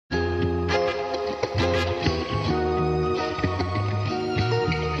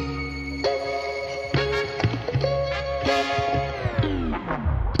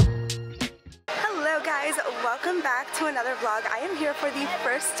another vlog. I am here for the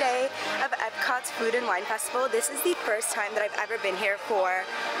first day of EPCOT's Food and Wine Festival. This is the first time that I've ever been here for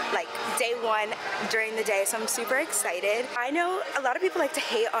like day one during the day, so I'm super excited. I know a lot of people like to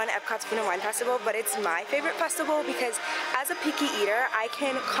hate on EPCOT's Food and Wine Festival, but it's my favorite festival because as a picky eater, I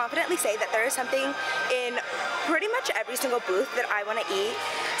can confidently say that there is something in pretty much every single booth that I want to eat.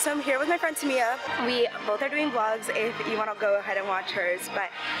 So I'm here with my friend Tamia. We both are doing vlogs if you want to go ahead and watch hers, but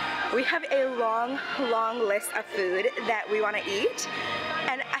we have a long list of food that we want to eat,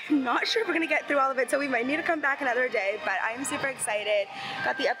 and I'm not sure if we're gonna get through all of it, so we might need to come back another day, but I'm super excited.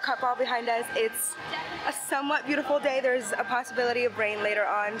 Got the EPCOT ball behind us. It's a somewhat beautiful day. There's a possibility of rain later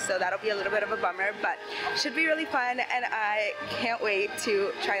on, so that'll be a little bit of a bummer, but should be really fun, and I can't wait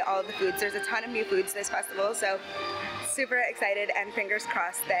to try all of the foods. There's a ton of new foods this festival, so super excited and fingers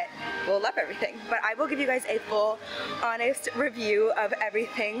crossed that we'll love everything. But I will give you guys a full, honest review of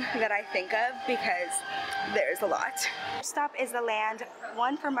everything that I think of because there's a lot. First stop is the Land.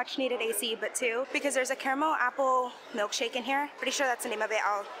 One, for much needed AC, but two, because there's a caramel apple milkshake in here. Pretty sure that's the name of it.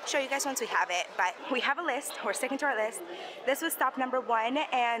 I'll show you guys once we have it, but we have a list. We're sticking to our list. This was stop number one,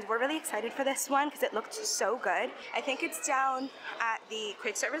 and we're really excited for this one because it looked so good. I think it's down at the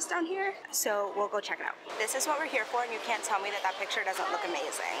quick service down here, so we'll go check it out. This is what we're here for, and you can't tell me that that picture doesn't look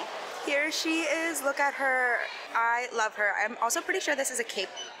amazing. Here she is. Look at her. I love her. I'm also pretty sure this is a cake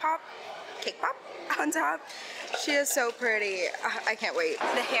pop on top. She is so pretty. I can't wait.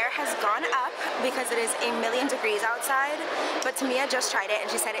 The hair has gone up because it is a million degrees outside, but Tamia just tried it and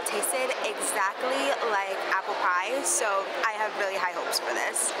she said it tasted exactly like apple pie, so I have really high hopes for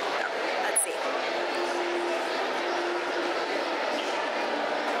this. So, let's see.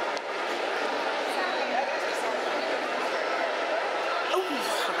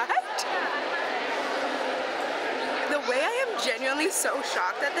 Genuinely so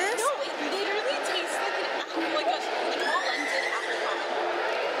shocked at this. No, it literally tastes like an apple, like a blended apple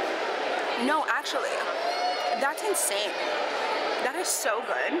pie. No, actually, that's insane. That is so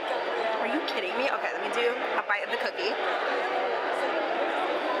good. Are you kidding me? Okay, let me do a bite of the cookie.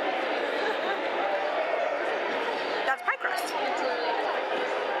 That's pie crust.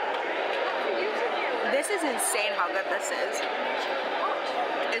 This is insane how good this is.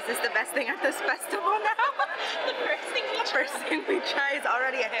 Is this the best thing at this festival now? The first thing we try is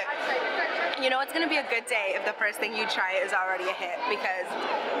already a hit. You know, it's gonna be a good day if the first thing you try is already a hit, because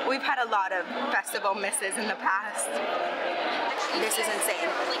we've had a lot of festival misses in the past. This is insane.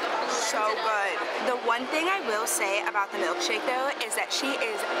 So good. The one thing I will say about the milkshake though is that she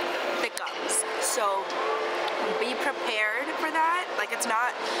is thick gums. So be prepared for that. Like, it's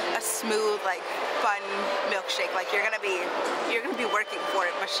not a smooth, like, fun milkshake. Like, you're gonna be working for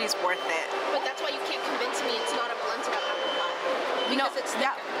it, but she's worth it. But that's why you can't convince me it's not a blended apple pie. Because it's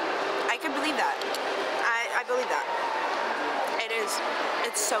thicker. Yeah, I can believe that. I believe that.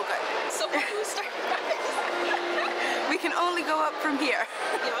 It's so good. So where do we start? We can only go up from here.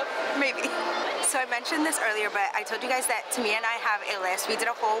 Yep. Maybe. So I mentioned this earlier, but I told you guys that Tamia and I have a list. We did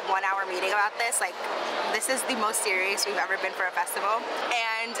a whole 1 hour meeting about this. Like, this is the most serious we've ever been for a festival.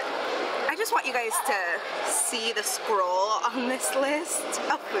 And I just want you guys to see the scroll on this list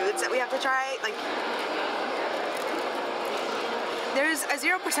of foods that we have to try. Like, there's a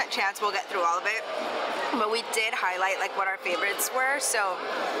 0% chance we'll get through all of it, but we did highlight like what our favorites were, so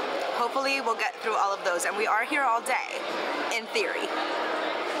hopefully we'll get through all of those. And we are here all day, in theory.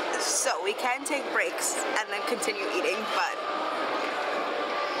 So we can take breaks and then continue eating, but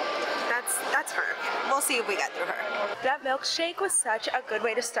that's her. We'll see if we get through her. That milkshake was such a good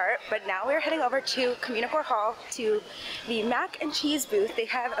way to start, but now we're heading over to Communicore Hall to the mac and cheese booth. They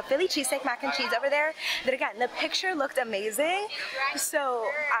have a Philly cheesesteak mac and cheese over there that, again, the picture looked amazing. So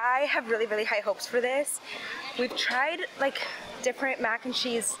I have really high hopes for this. We've tried like different mac and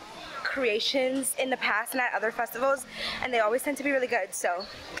cheese creations in the past and at other festivals, and they always tend to be really good. So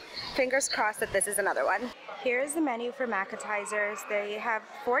fingers crossed that this is another one. Here's the menu for Macatizers. They have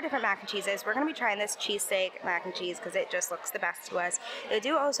 4 different mac and cheeses. We're gonna be trying this cheesesteak mac and cheese because it just looks the best to us. They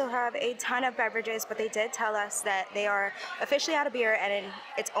do also have a ton of beverages, but they did tell us that they are officially out of beer and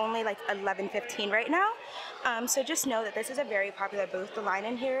it's only like 11:15 right now. So just know that this is a very popular booth. The line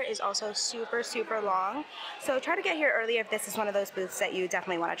in here is also super long. So try to get here early if this is one of those booths that you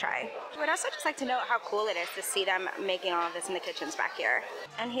definitely want to try. I would also just like to note how cool it is to see them making all of this in the kitchens back here.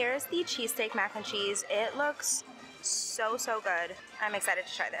 And here's the cheesesteak mac and cheese. It looks so good. I'm excited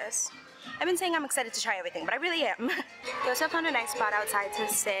to try this. I've been saying I'm excited to try everything, but I really am. We also found a nice spot outside to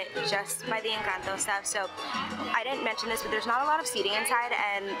sit just by the Encanto stuff. So I didn't mention this, but there's not a lot of seating inside,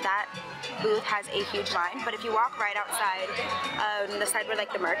 and that booth has a huge line. But if you walk right outside on the side where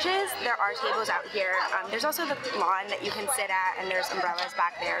like the merch is, there are tables out here. There's also the lawn that you can sit at, and there's umbrellas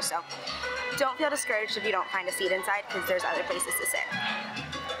back there. So don't feel discouraged if you don't find a seat inside, because there's other places to sit.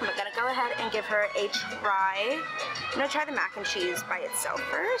 I'm gonna go ahead and give her a try. I'm gonna try the mac and cheese by itself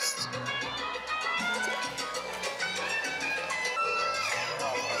first.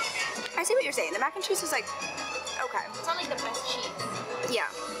 I see what you're saying. The mac and cheese is like, okay. It's not like the best cheese. Yeah.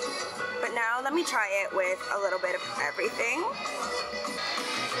 But now let me try it with a little bit of everything.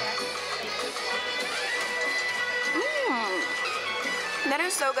 That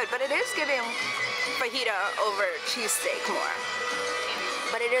is so good, but it is giving fajita over cheesesteak more.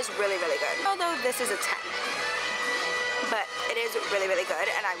 But it is really, really good. Although this is a 10. But it is really, really good,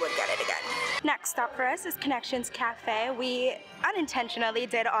 and I would get it again. Next stop for us is Connections Cafe. We unintentionally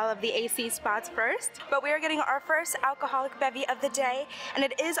did all of the AC spots first, but we are getting our first alcoholic bevy of the day, and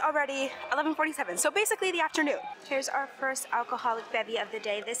it is already 11:47, so basically the afternoon. Here's our first alcoholic bevy of the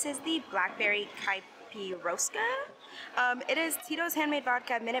day. This is the Blackberry Caipirosca. It is Tito's handmade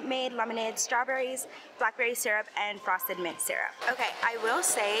vodka, Minute Maid, lemonade, strawberries, blackberry syrup, and frosted mint syrup. Okay, I will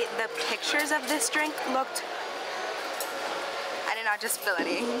say the pictures of this drink looked... I did not just spill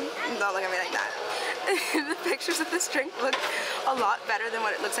any. Don't look at me like that. The pictures of this drink look a lot better than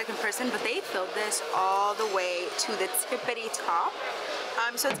what it looks like in person, but they filled this all the way to the tippity top.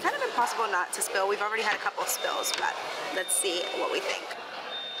 So it's kind of impossible not to spill. We've already had a couple spills, but let's see what we think.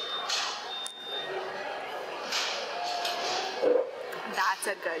 That's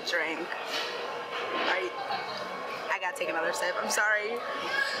a good drink. I gotta take another sip, I'm sorry.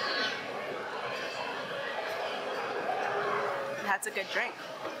 That's a good drink.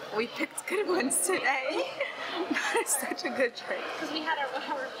 We picked good ones today. That is such a good drink. Because we had our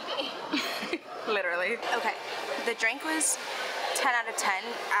day. Literally. Okay, the drink was 10 out of 10,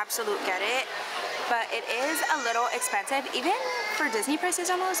 absolute get it. But it is a little expensive, even for Disney prices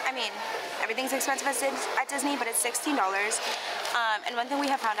almost. I mean, everything's expensive at Disney, but it's $16. And one thing we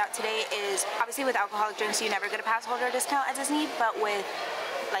have found out today is, obviously with alcoholic drinks, you never get a pass holder discount at Disney, but with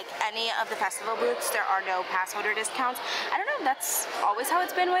like any of the festival booths, there are no pass holder discounts. I don't know if that's always how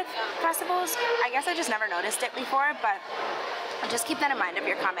it's been with festivals. I guess I just never noticed it before, but just keep that in mind if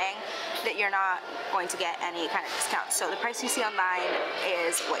you're coming, that you're not going to get any kind of discounts. So the price you see online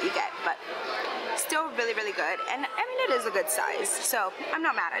is what you get, but still really, really good. And I mean, it is a good size, so I'm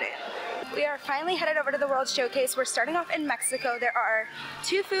not mad at it. We are finally headed over to the World Showcase. We're starting off in Mexico. There are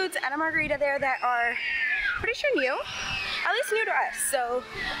 2 foods and a margarita there that are pretty sure new, at least new to us. So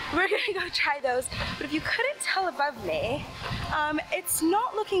we're gonna go try those. But if you couldn't tell above me, it's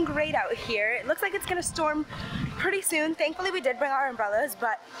not looking great out here. It looks like it's gonna storm pretty soon. Thankfully we did bring our umbrellas,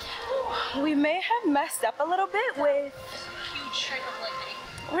 but we may have messed up a little bit with... Huge strike of lightning.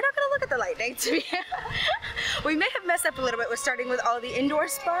 We're not gonna look at the lightning, to be we may have messed up a little bit with starting with all the indoor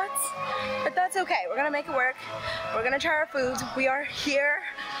spots, but that's okay. We're gonna make it work. We're gonna try our foods. We are here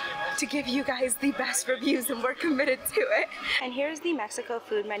to give you guys the best reviews, and we're committed to it. And here's the Mexico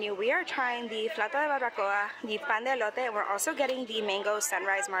food menu. We are trying the flauta de barbacoa, the pan de elote, and we're also getting the mango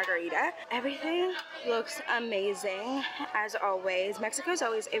sunrise margarita. Everything looks amazing, as always. Mexico's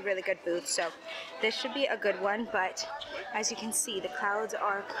always a really good booth, so this should be a good one, but as you can see, the clouds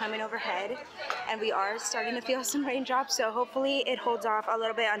are coming overhead, and we are starting to feel some raindrops, so hopefully it holds off a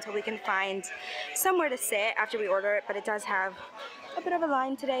little bit until we can find somewhere to sit after we order it, but it does have a bit of a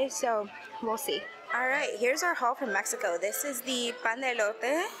line today, so we'll see. All right, here's our haul from Mexico. This is the pan de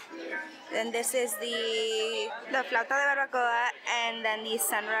elote, then this is the flauta de barbacoa, and then the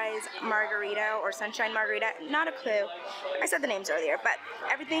sunrise margarita or sunshine margarita. Not a clue. I said the names earlier, but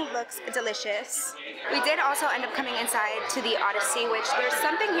everything looks delicious. We did also end up coming inside to the Odyssey, which there's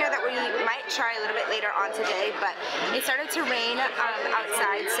something here that we might try a little bit later on today, but it started to rain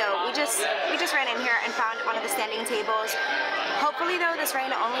outside, so we just ran in here and found one of the standing tables. Hopefully though, this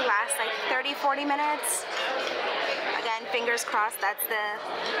rain only lasts like 30-40 minutes. Again, fingers crossed, that's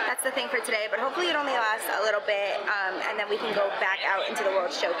the thing for today, but hopefully it only lasts a little bit, and then we can go back out into the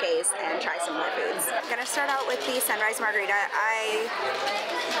World Showcase and try some more foods. I'm gonna start out with the sunrise margarita.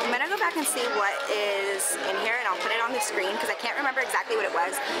 I'm gonna go back and see what is in here, and I'll put it on the screen because I can't remember exactly what it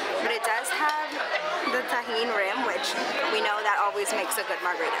was, but it does have the tahini rim, which we know that always makes a good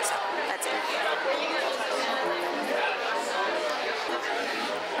margarita, so that's it.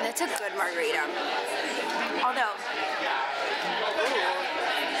 That's a good margarita. Although,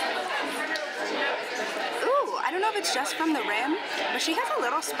 ooh, I I don't know if it's just from the rim, but she has a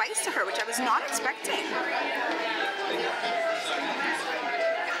little spice to her, which I was not expecting.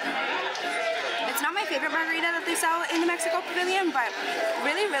 It's not my favorite margarita that they sell in the Mexico Pavilion, but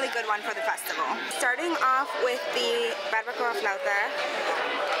really, really good one for the festival. Starting off with the barbacoa flauta.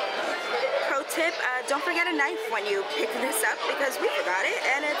 Pro tip, don't forget a knife when you pick this up because we forgot it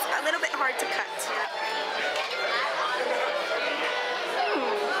and it's a little bit hard to cut.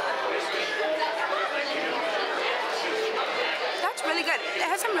 That's really good. It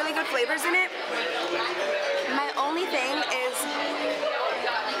has some really good flavors in it. My only thing is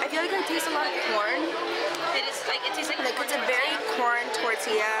I feel like I taste a lot of corn. It is like, it tastes like it's a very corn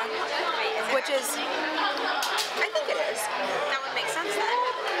tortilla, which is, I think it is. That would make sense then.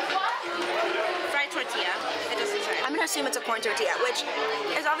 Fried tortilla. It doesn't say. I'm gonna assume it's a corn tortilla, which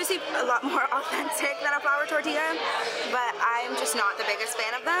is obviously a lot more authentic than a flour tortilla, but I'm just not the biggest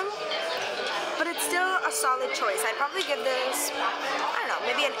fan of them. But it's still a solid choice. I'd probably give this, I don't know,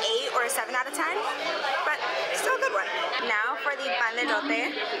 maybe an 8 or a 7 out of 10, but still a good one. Now for the pan de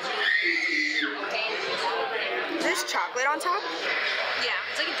elote. There's chocolate on top. Yeah,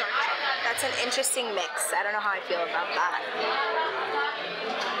 it's like a dark chocolate. That's an interesting mix. I don't know how I feel about that.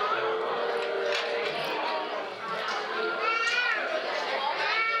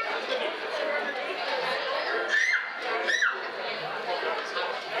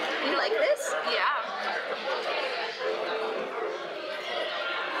 You like this? Yeah.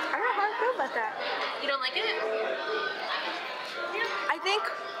 I don't know how I feel about that. You don't like it? I think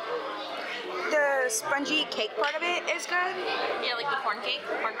the spongy cake part of it is good. Yeah, like the corn cake,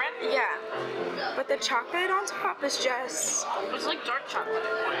 cornbread. Yeah. But the chocolate on top is just... It's like dark chocolate.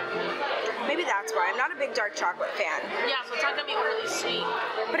 Maybe that's why. I'm not a big dark chocolate fan. Yeah, so it's not gonna be overly sweet.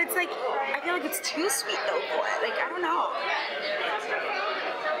 But it's like, I feel like it's too sweet though for it. Like, I don't know.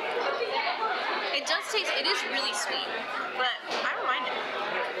 It does taste, it is really sweet, but I don't mind it.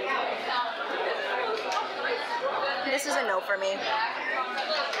 This is a no for me.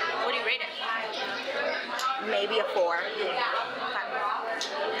 What do you rate it? Maybe a 4.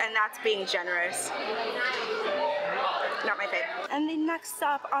 And that's being generous. Not my favorite. And the next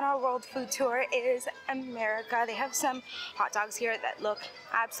stop on our world food tour is America. They have some hot dogs here that look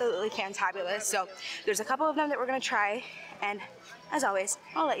absolutely fantabulous. So there's a couple of them that we're gonna try. And as always,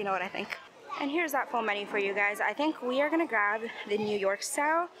 I'll let you know what I think. And here's that full menu for you guys. I think we are gonna grab the New York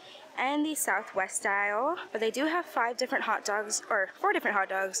style and the Southwest style, but they do have 5 different hot dogs, or 4 different hot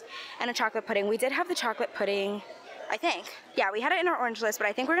dogs, and a chocolate pudding. We did have the chocolate pudding, I think. Yeah, we had it in our orange list, but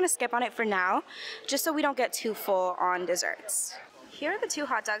I think we're gonna skip on it for now, just so we don't get too full on desserts. Here are the 2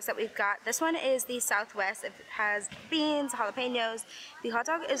 hot dogs that we've got. This one is the Southwest. It has beans, jalapenos. The hot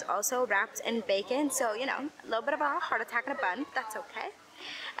dog is also wrapped in bacon, so, you know, a little bit of a heart attack in a bun, but that's okay.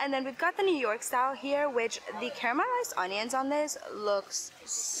 And then we've got the New York style here, which the caramelized onions on this looks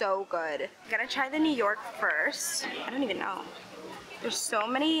so good. Gonna try the New York first. I don't even know. There's so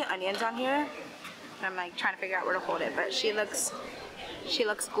many onions on here, and I'm like trying to figure out where to hold it, but she looks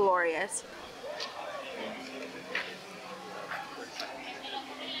glorious.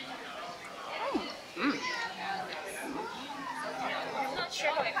 I'm not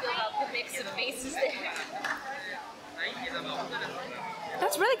sure how I feel about the mix of faces there.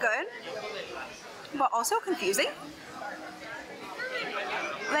 That's really good, but also confusing.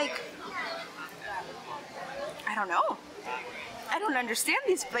 Like, I don't know. I don't understand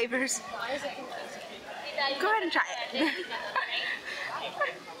these flavors. Why is it confusing? Go ahead and try it.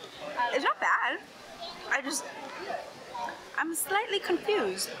 It's not bad. I'm slightly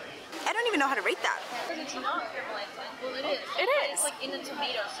confused. I don't even know how to rate that. It's not caramelized. Well, it is. It is. It's like in a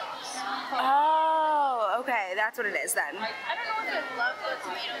tomato sauce. Oh, okay. That's what it is then. I don't know if I love the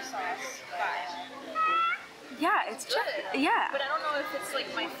tomato sauce vibe. Yeah, it's Good. yeah. But I don't know if it's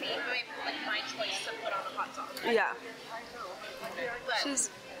like my favorite, like my choice to put on a hot dog. Yeah. But She's...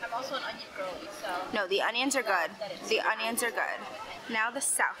 I'm also an onion girly, so. No, the onions are good. The onions are good. Now the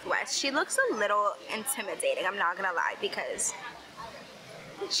Southwest. She looks a little intimidating, I'm not gonna lie, because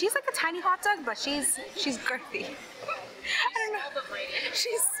she's like a tiny hot dog, but she's girthy. I don't know. But mighty.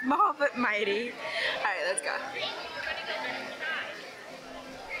 She's small but mighty. All right, let's go.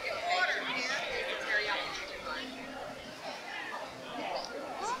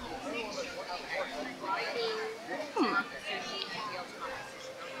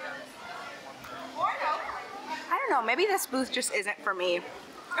 I don't know, maybe this booth just isn't for me.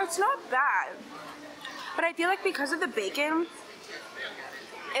 It's not bad, but I feel like because of the bacon,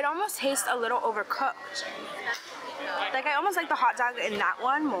 it almost tastes a little overcooked. Like, I almost like the hot dog in that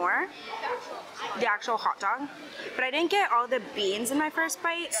one more, the actual hot dog. But I didn't get all the beans in my first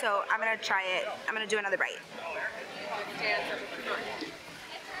bite, so I'm gonna try it. I'm gonna do another bite.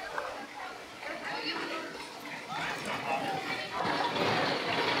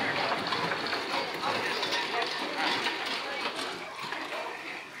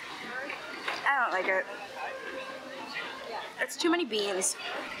 I don't like it. It's too many beans.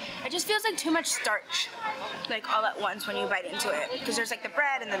 It just feels like too much starch, like all at once when you bite into it. Because there's like the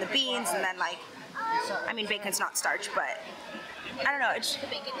bread and then the beans and then like, I mean bacon's not starch, but I don't know. It's, The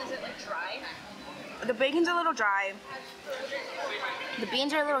bacon, is it like dry? the bacon's a little dry. The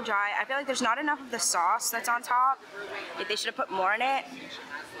beans are a little dry. I feel like there's not enough of the sauce that's on top. Like they should have put more in it.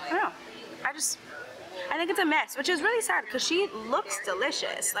 I don't know. I think it's a mess, which is really sad because she looks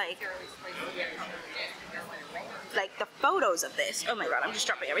delicious. Like the photos of this. Oh my god, I'm just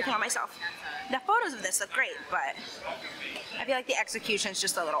dropping everything on myself. The photos of this look great, but I feel like the execution's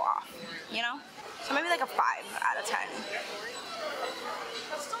just a little off, you know? So maybe like a 5 out of 10.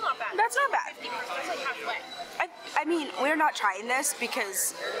 That's still not bad. That's not bad. That's like halfway. I mean, we're not trying this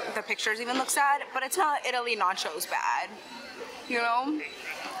because the pictures even look sad, but it's not Italy nachos bad, you know?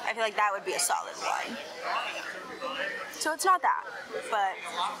 I feel like that would be a solid 1. So it's not that, but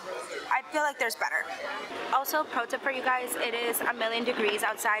I feel like there's better. Also, pro tip for you guys, it is 1,000,000 degrees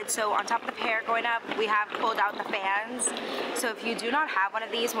outside, so on top of the pear going up, we have pulled out the fans. So if you do not have one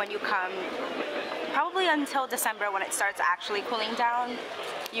of these when you come, probably until December when it starts actually cooling down,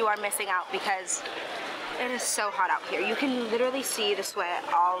 you are missing out because it is so hot out here. You can literally see the sweat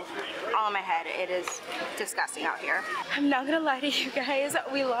all on my head. It is disgusting out here. I'm not gonna lie to you guys,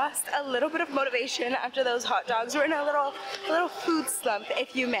 we lost a little bit of motivation after those hot dogs. We're in a little food slump,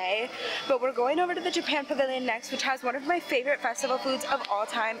 if you may. But we're going over to the Japan Pavilion next, which has one of my favorite festival foods of all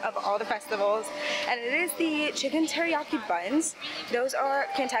time, of all the festivals. And it is the chicken teriyaki buns. Those are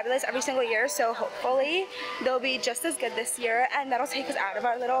fantabulous every single year, so hopefully they'll be just as good this year, and that'll take us out of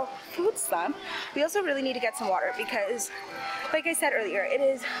our little food slump. We also really need to get some water because, like I said earlier, it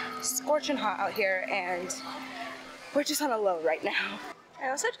is scorching hot out here and we're just on a low right now.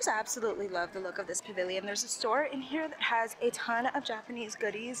 I also just absolutely love the look of this pavilion. There's a store in here that has a ton of Japanese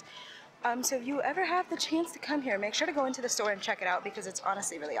goodies. So if you ever have the chance to come here, make sure to go into the store and check it out because it's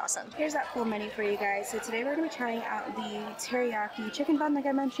honestly really awesome. Here's that full menu for you guys. So today we're going to be trying out the teriyaki chicken bun like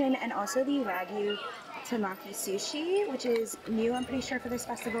I mentioned, and also the Wagyu Tamaki sushi, which is new, I'm pretty sure, for this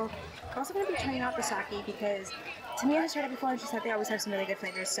festival. We're also going to be trying out the sake because Tamia has tried it before and she said they always have some really good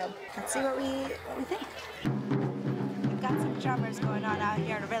flavors. So let's see what we think. We've got some drummers going on out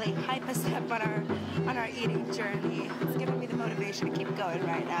here to really hype us up on our eating journey. It's giving me the motivation to keep going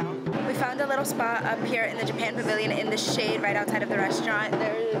right now. We found a little spot up here in the Japan Pavilion in the shade right outside of the restaurant.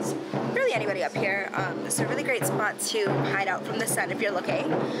 There's barely anybody up here. It's a really great spot to hide out from the sun if you're looking.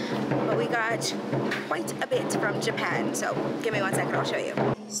 But we got quite a bit from Japan, so give me 1 second, I'll show you.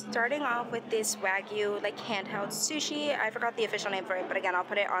 Starting off with this Wagyu like handheld sushi. I forgot the official name for it, but again, I'll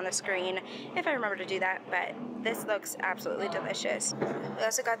put it on the screen if I remember to do that. But this looks absolutely delicious. We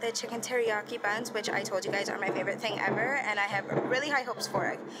also got the chicken teriyaki buns, which I told you guys are my favorite thing ever, and I have really high hopes for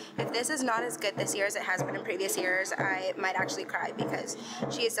it. If this is not as good this year as it has been in previous years, I might actually cry because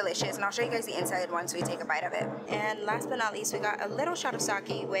she is delicious, and I'll show you guys the inside once we take a bite of it. And last but not least, we got a little shot of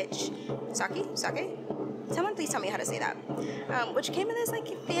sake, which sake? Someone please tell me how to say that. Which came in this like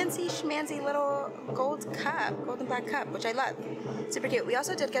fancy schmancy little gold and black cup, which I love. Super cute. We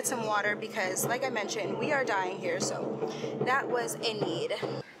also did get some water because, like I mentioned, we are dying here, so that was a need.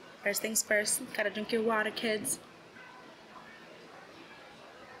 First things first, gotta drink your water, kids.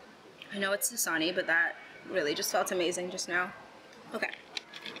 I know it's Dasani, but that really just felt amazing just now. Okay,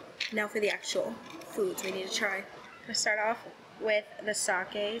 now for the actual foods we need to try. I'm gonna start off with the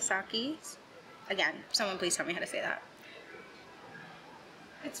sakis. Again, someone please tell me how to say that.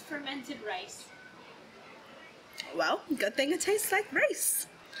 It's fermented rice. Well, good thing it tastes like rice.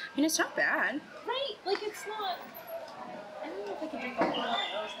 I mean, it's not bad. Right, like it's not... I don't know if I can drink a whole one of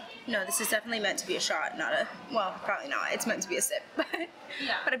those. No, this is definitely meant to be a shot, not a... Well, probably not. It's meant to be a sip, but yeah.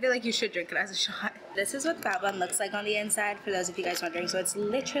 But I feel like you should drink it as a shot. This is what that bun looks like on the inside, for those of you guys wondering. So it's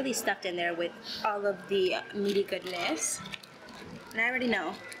literally stuffed in there with all of the meaty goodness. And I already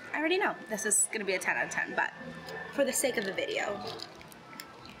know this is going to be a 10 out of 10, but for the sake of the video.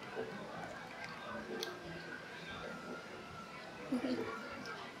 I'm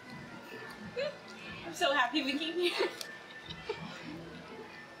so happy we came here.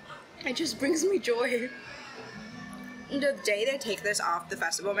 It just brings me joy. The day they take this off the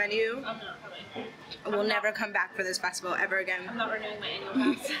festival menu, I'm not coming. we'll never come back for this festival ever again. I'm not renewing my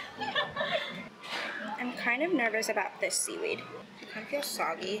annual pass. I'm kind of nervous about this seaweed. It kind of feels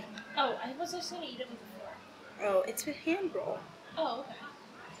soggy. Oh, I was just gonna eat it with the fork. Oh, it's a hand roll. Oh, okay.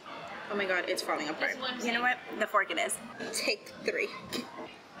 Oh my god, it's falling apart. You know what? The fork it is. Take 3.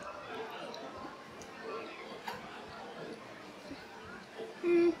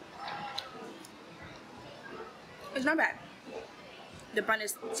 It's not bad. The bun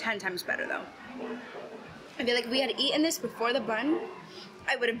is 10 times better though. I feel like if we had eaten this before the bun,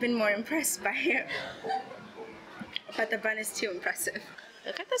 I would have been more impressed by it. But the bun is too impressive.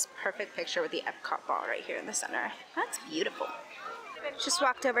 Look at this perfect picture with the EPCOT ball right here in the center. That's beautiful. Just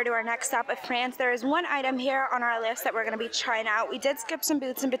walked over to our next stop of France. There is one item here on our list that we're going to be trying out. We did skip some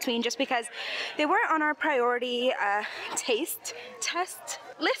booths in between just because they weren't on our priority taste test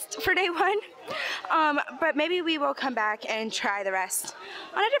list for day 1. But maybe we will come back and try the rest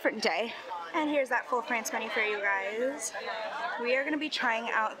on a different day. And here's that full France menu for you guys. We are going to be trying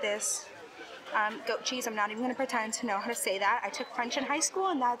out this goat cheese. I'm not even going to pretend to know how to say that. I took French in high school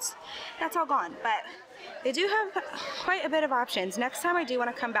and that's all gone. But they do have quite a bit of options. Next time I do want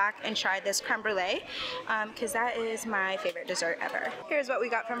to come back and try this creme brulee because that is my favorite dessert ever. Here's what we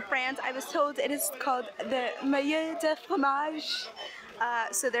got from France. I was told it is called the maillot de fromage.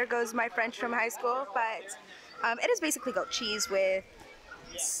 So there goes my French from high school, but it is basically goat cheese with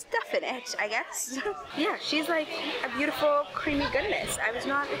stuff in it, I guess. Yeah, she's like a beautiful creamy goodness. I was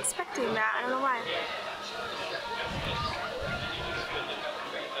not expecting that. I don't know why.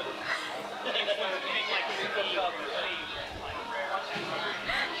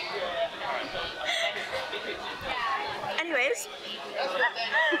 Anyways,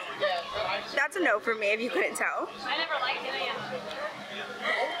 that's a no for me if you couldn't tell. I never liked it.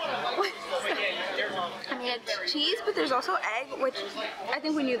 I mean, it's cheese, but there's also egg, which I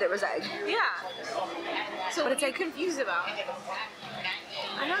think we knew there was egg. Yeah. So But it's like like confused about.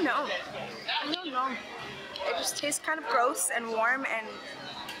 I don't know. It just tastes kind of gross and warm, and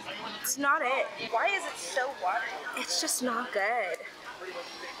it's not it. Why is it so watery? It's just not good.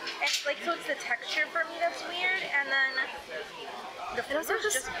 And like, so it's the texture for me that's weird, and then the flavor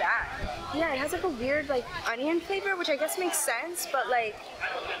is just bad. Yeah, it has like a weird like onion flavor, which I guess makes sense, but like,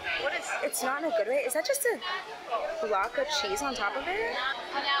 What is? it's not in a good way. Is that just a block of cheese on top of it?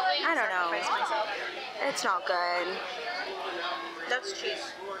 I don't know. It's not good. That's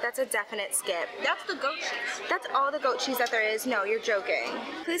cheese. That's a definite skip. That's the goat cheese. That's all the goat cheese that there is. No, you're joking.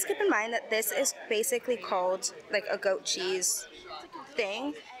 Please keep in mind that this is basically called like a goat cheese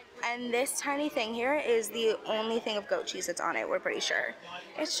thing. And this tiny thing here is the only thing of goat cheese that's on it, we're pretty sure.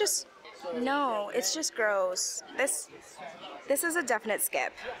 It's just, no, it's just gross. This is a definite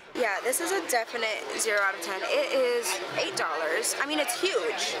skip. Yeah, this is a definite 0 out of 10. It is $8. I mean, it's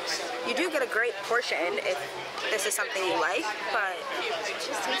huge. You do get a great portion if this is something you like, but it's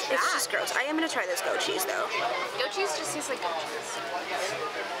just gross. I am gonna try this goat cheese though. Goat cheese just tastes like goat cheese.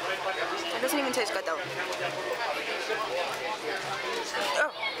 It doesn't even taste good though.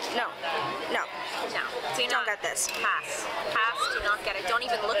 Oh, no. No. Do Don't get this. Pass. Pass. Do not get it. Don't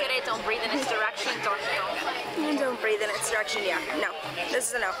even look at it. Don't breathe in its direction. Don't get it. And don't breathe in its direction. Yeah, no. This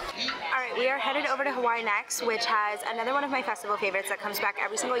is a no. Alright, we are headed over to Hawaii next, which has another one of my festival favorites that comes back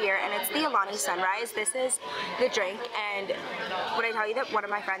every single year, and it's the Alani Sunrise. This is the drink, and would I tell you that one of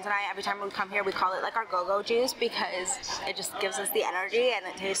my friends and I, every time we come here, we call it like our go-go juice because it just gives us the energy and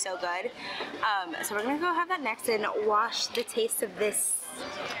it tastes so good. So we're gonna go have that next and wash the taste of this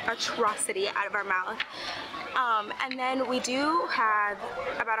atrocity out of our mouth. And then we do have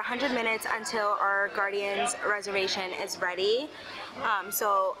about 100 minutes until our Guardians reservation is ready.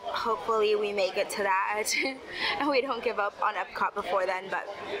 So hopefully we make it to that and we don't give up on EPCOT before then, but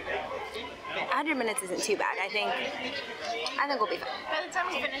 100 minutes isn't too bad. I think we'll be fine. By the time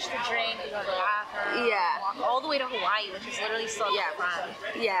we finish the drink, we go to the bathroom, Yeah. walk all the way to Hawaii, which is literally still at the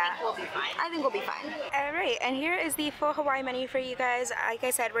front. Yeah. We'll be fine. I think we'll be fine. Alright, and here is the full Hawaii menu for you guys. Like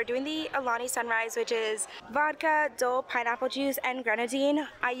I said, we're doing the Alani Sunrise, which is vodka, Dole, pineapple juice, and grenadine.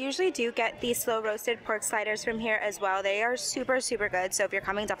 I usually do get the slow roasted pork sliders from here as well. They are super, super good, so if you're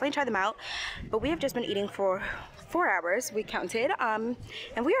coming, definitely try them out. But we have just been eating for 4 hours, we counted, and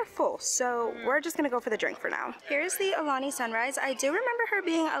we are full, so we're just gonna go for the drink for now. Here's the Alani Sunrise. I do remember her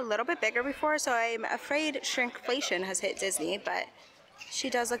being a little bit bigger before, so I'm afraid shrinkflation has hit Disney, but she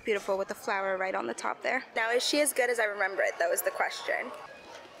does look beautiful with the flower right on the top there. Now, is she as good as I remember it, though, is the question.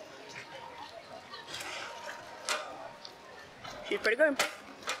 She's pretty good.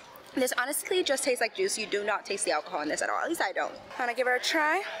 This honestly just tastes like juice. You do not taste the alcohol in this at all. At least I don't. Wanna give her a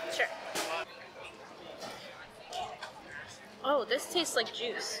try? Sure. Oh, this tastes like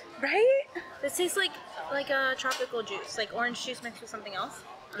juice. Right? This tastes like a tropical juice, like orange juice mixed with something else.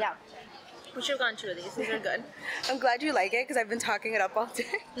 Yeah. We should have gone 2 of these. These are good. I'm glad you like it because I've been talking it up all day.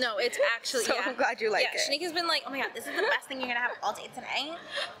 No, it's actually, so yeah. I'm glad you like it. Shaneek has been like, oh my god, this is the best thing you're gonna have all day today.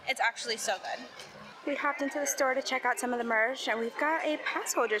 It's actually so good. We hopped into the store to check out some of the merch, and we've got a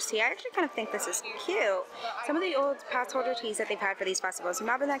pass holder's tee. I actually kind of think this is cute. Some of the old pass holder tees that they've had for these festivals have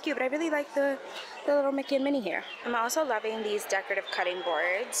not been that cute, but I really like the little Mickey and Minnie here. I'm also loving these decorative cutting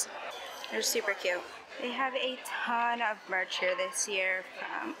boards. They're super cute. They have a ton of merch here this year,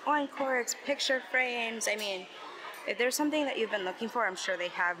 from wine corks, picture frames. I mean, if there's something that you've been looking for, I'm sure they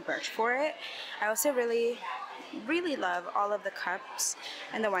have merch for it. I also really love all of the cups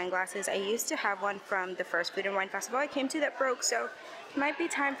and the wine glasses. I used to have one from the first Food and Wine Festival I came to that broke, so it might be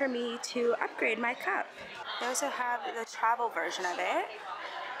time for me to upgrade my cup. They also have the travel version of it.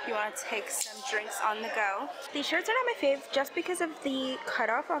 If you want to take some drinks on the go. These shirts are not my fave just because of the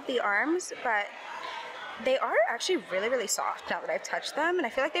cutoff of the arms, but they are actually really soft now that I've touched them, and I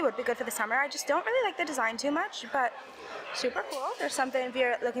feel like they would be good for the summer. I just don't really like the design too much, but super cool. There's something if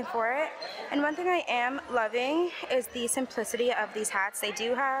you're looking for it. And one thing I am loving is the simplicity of these hats. They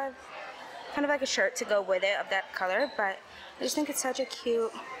do have kind of like a shirt to go with it of that color, but I just think it's such a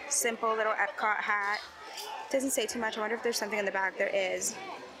cute, simple little EPCOT hat. It doesn't say too much. I wonder if there's something in the back. There is.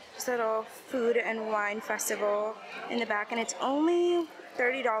 Just a little food and wine festival in the back, and it's only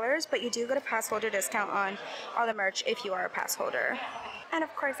 $30, but you do get a pass holder discount on all the merch if you are a pass holder. And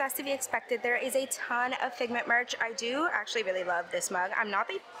of course, as to be expected, there is a ton of Figment merch. I do actually really love this mug. I'm not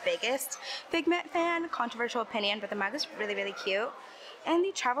the biggest Figment fan, controversial opinion, but the mug is really cute. And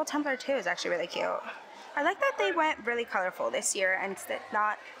the travel tumbler too is actually really cute. I like that they went really colorful this year and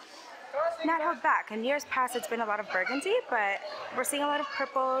not held back. In years past, it's been a lot of burgundy, but we're seeing a lot of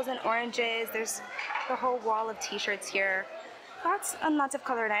purples and oranges. There's the whole wall of t-shirts here. Lots and lots of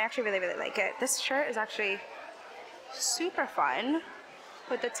color, and I actually really like it. This shirt is actually super fun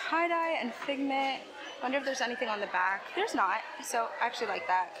with the tie-dye and Figment. Wonder if there's anything on the back. There's not, so I actually like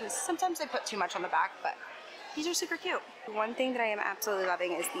that because sometimes they put too much on the back, but these are super cute. One thing that I am absolutely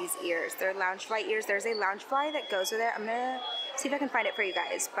loving is these ears. They're Loungefly ears. There's a Loungefly that goes with it. I'm gonna see if I can find it for you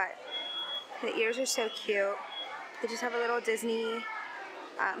guys, but the ears are so cute. They just have a little Disney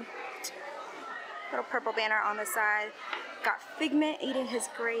little purple banner on the side. Got Figment eating his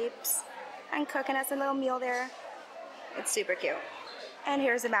grapes and cooking us a little meal there. It's super cute. And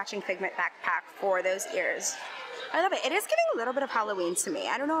here's a matching Figment backpack for those ears. I love it. It is giving a little bit of Halloween to me.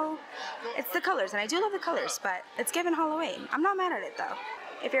 I don't know. It's the colors, and I do love the colors, but it's giving Halloween. I'm not mad at it, though.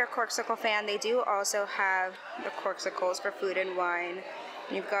 If you're a corksicle fan, they do also have the corksicles for food and wine.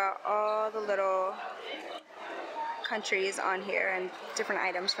 You've got all the little countries on here and different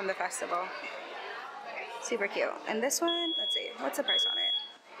items from the festival. Super cute. And this one, let's see, what's the price on it?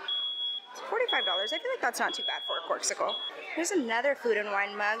 It's $45. I feel like that's not too bad for a corksicle. Here's another food and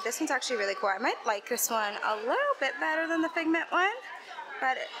wine mug. This one's actually really cool. I might like this one a little bit better than the Figment one,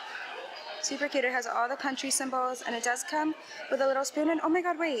 but super cute. It has all the country symbols, and it does come with a little spoon. And oh my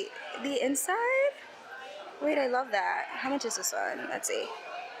god, wait, the inside? Wait, I love that. How much is this one? Let's see.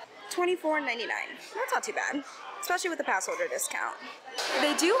 $24.99. That's not too bad, especially with the pass holder discount.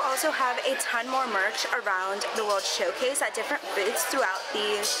 They do also have a ton more merch around the World Showcase at different booths throughout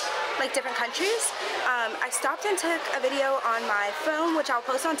these, like, different countries. I stopped and took a video on my phone, which I'll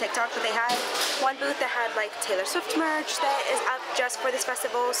post on TikTok, but they had one booth that had like Taylor Swift merch that is up just for this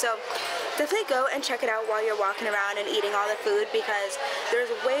festival, so definitely go and check it out while you're walking around and eating all the food, because there's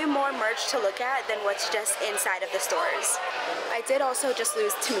way more merch to look at than what's just inside of the stores. I did also just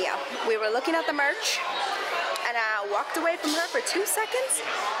lose Tamia. We were looking at the merch, and I walked away from her for 2 seconds,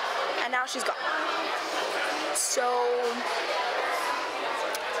 and now she's gone. So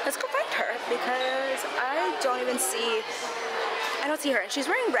let's go find her, because I don't see her, and she's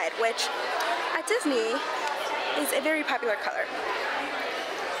wearing red, which at Disney is a very popular color.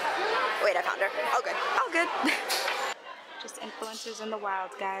 Wait, I found her. All good. All good. Just influencers in the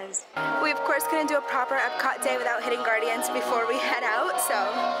wild, guys. We of course couldn't do a proper EPCOT day without hitting Guardians before we head out,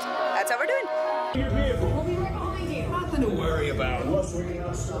 so that's what we're doing. Nothing to worry about. Plus, we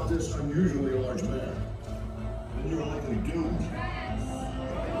cannot stop this unusually large man. And you're likely doomed.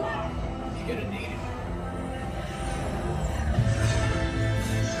 You're gonna need it.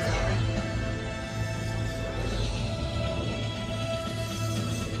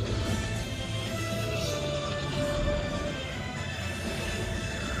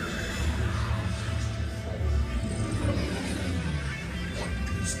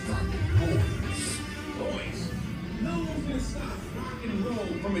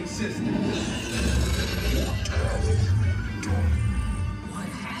 From existence. What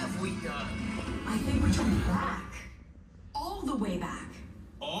have we done? I think we're turning back. All the way back.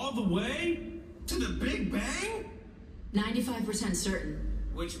 All the way? To the Big Bang? 95% certain.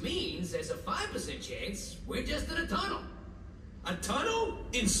 Which means there's a 5% chance we're just in a tunnel. A tunnel?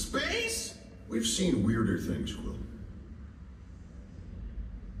 In space? We've seen weirder things, Quill.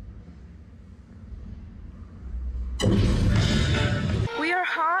 We are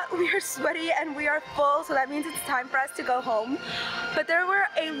hot, we are sweaty, and we are full, so that means it's time for us to go home. But there were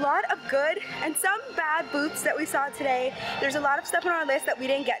a lot of good and some bad booths that we saw today. There's a lot of stuff on our list that we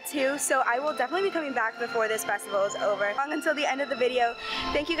didn't get to, so I will definitely be coming back before this festival is over. Until the end of the video.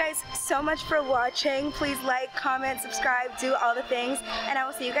 Thank you guys so much for watching. Please like, comment, subscribe, do all the things, and I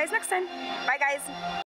will see you guys next time. Bye guys!